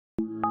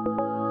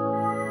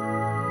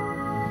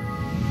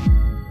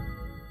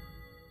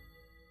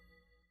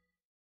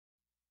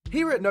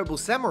Here at Noble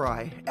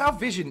Samurai, our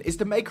vision is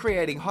to make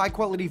creating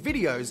high-quality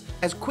videos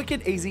as quick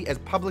and easy as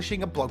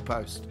publishing a blog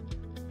post.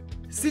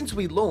 Since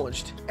we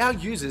launched, our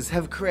users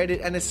have created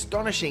an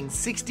astonishing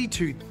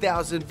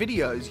 62,000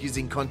 videos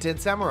using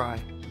Content Samurai.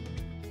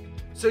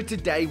 So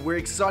today we're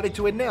excited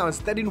to announce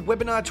that in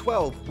Webinar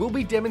 12, we'll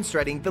be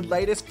demonstrating the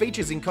latest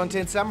features in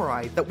Content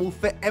Samurai that will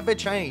forever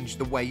change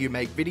the way you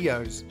make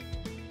videos.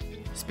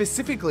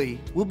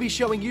 Specifically, we'll be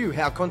showing you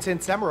how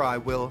Content Samurai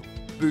will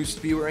boost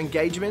viewer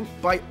engagement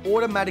by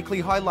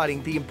automatically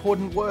highlighting the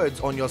important words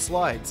on your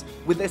slides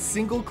with a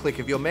single click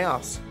of your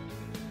mouse.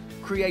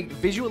 Create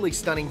visually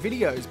stunning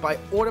videos by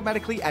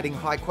automatically adding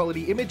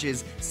high-quality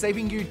images,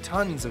 saving you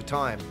tons of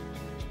time.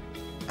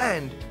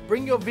 And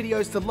bring your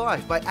videos to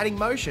life by adding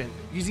motion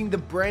using the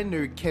brand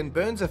new Ken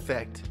Burns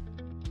effect.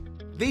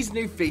 These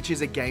new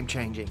features are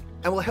game-changing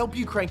and will help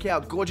you crank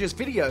out gorgeous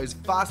videos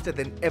faster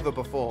than ever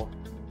before.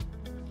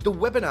 The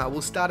webinar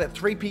will start at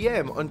 3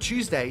 p.m. on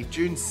Tuesday,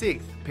 June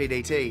 6th,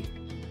 PDT.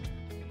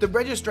 The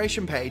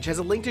registration page has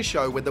a link to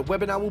show when the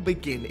webinar will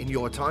begin in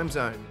your time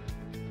zone.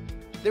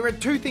 There are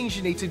 2 things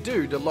you need to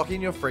do to lock in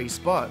your free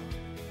spot.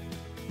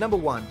 Number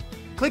 1,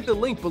 click the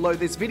link below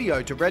this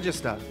video to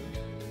register.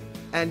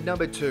 And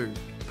number 2,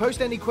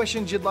 post any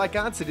questions you'd like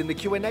answered in the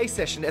Q&A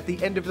session at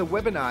the end of the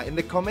webinar in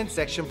the comment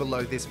section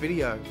below this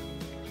video.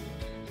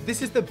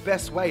 This is the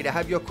best way to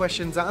have your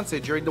questions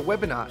answered during the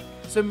webinar,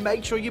 so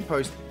make sure you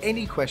post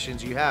any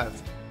questions you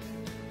have.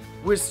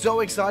 We're so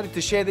excited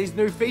to share these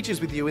new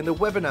features with you in the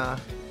webinar.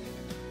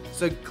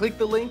 So click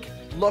the link,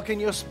 lock in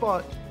your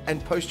spot,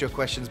 and post your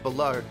questions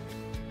below.